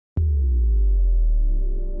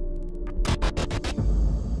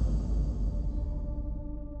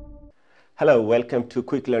Hello, welcome to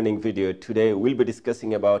quick learning video. Today we'll be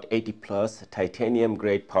discussing about 80 plus titanium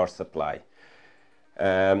grade power supply.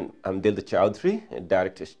 I'm Dilder Chaudhary,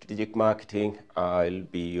 Director of Strategic Marketing. I'll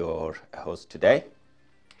be your host today.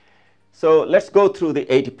 So let's go through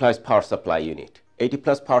the 80 plus power supply unit. 80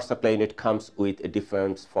 plus power supply unit comes with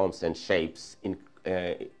different forms and shapes,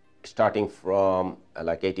 starting from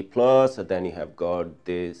like 80 plus, and then you have got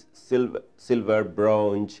this silver,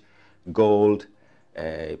 bronze, gold,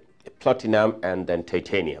 platinum, and then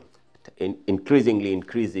titanium, increasingly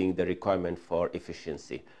increasing the requirement for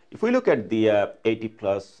efficiency. If we look at the 80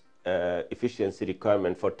 plus efficiency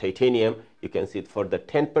requirement for titanium, you can see for the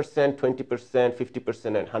 10%, 20%,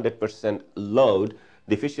 50%, and 100% load,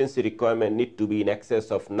 the efficiency requirement need to be in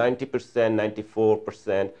excess of 90%,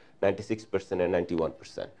 94%, 96%, and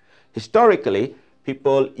 91%. Historically,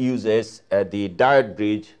 people uses the diode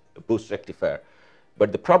bridge boost rectifier.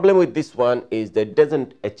 But the problem with this one is that it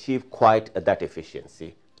doesn't achieve quite that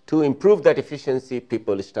efficiency. To improve that efficiency,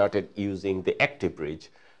 people started using the active bridge.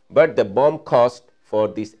 But the BOM cost for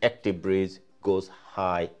this active bridge goes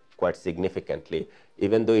high quite significantly.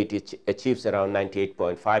 Even though it achieves around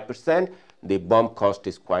 98.5%, the BOM cost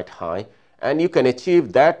is quite high. And you can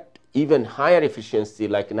achieve that even higher efficiency,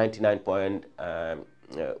 like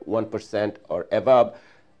 99.1% or above,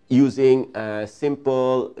 using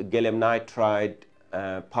simple gallium nitride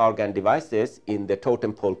power GaN devices in the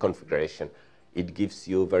totem pole configuration. It gives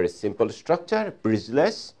you very simple structure,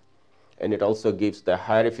 bridgeless, and it also gives the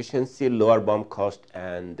higher efficiency, lower BOM cost,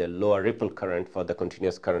 and the lower ripple current for the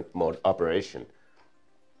continuous current mode operation.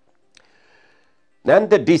 Then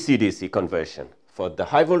the DC-DC conversion. For the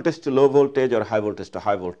high voltage to low voltage or high voltage to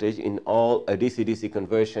high voltage, in all a DC-DC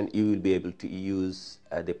conversion, you will be able to use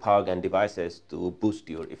the power GaN devices to boost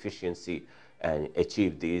your efficiency and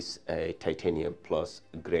achieve this titanium plus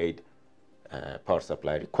grade power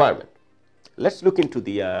supply requirement. Let's look into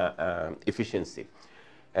the efficiency.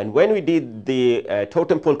 And when we did the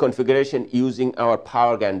totem pole configuration using our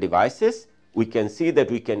power GaN devices, we can see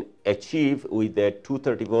that we can achieve with the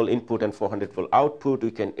 230 volt input and 400 volt output,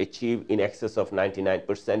 we can achieve in excess of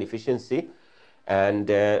 99% efficiency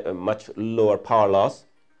and much lower power loss.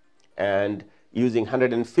 And using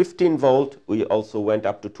 115 volt, we also went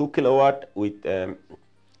up to 2 kilowatt. With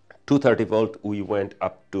 230 volt, we went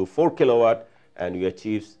up to 4 kilowatt, and we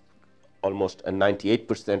achieved almost a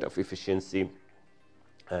 98% of efficiency,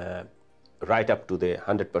 right up to the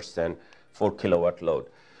 100% 4 kilowatt load.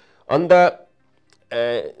 On the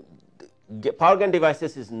power GaN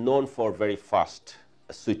devices is known for very fast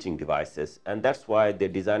switching devices, and that's why the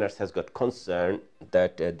designers has got concern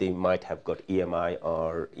that they might have got EMI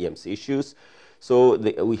or EMC issues. So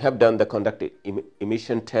we have done the conducted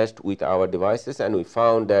emission test with our devices, and we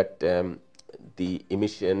found that the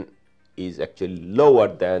emission is actually lower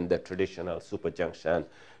than the traditional superjunction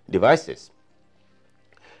devices.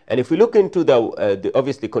 And if we look into the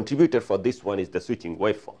obviously contributor for this one is the switching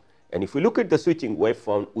waveform. And if we look at the switching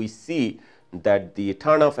waveform, we see that the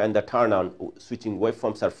turn off and the turn on switching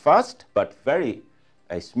waveforms are fast but very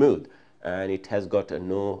smooth, and it has got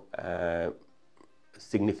no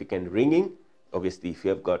significant ringing. Obviously, if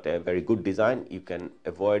you have got a very good design, you can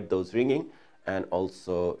avoid those ringing, and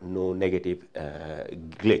also no negative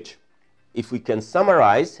glitch. If we can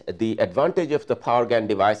summarize the advantage of the power GaN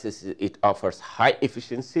devices, it offers high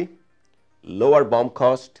efficiency, lower BOM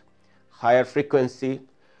cost, higher frequency,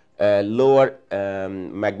 lower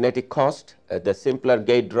magnetic cost, the simpler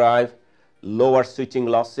gate drive, lower switching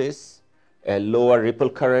losses, lower ripple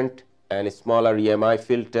current, and a smaller EMI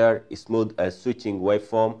filter, smooth switching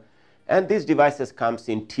waveform. And these devices comes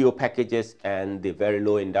in TO packages and the very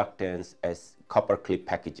low inductance as copper clip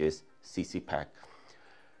packages, CC pack.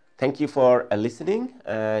 Thank you for listening,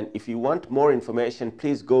 and if you want more information,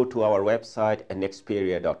 please go to our website at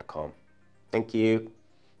nexperia.com. Thank you.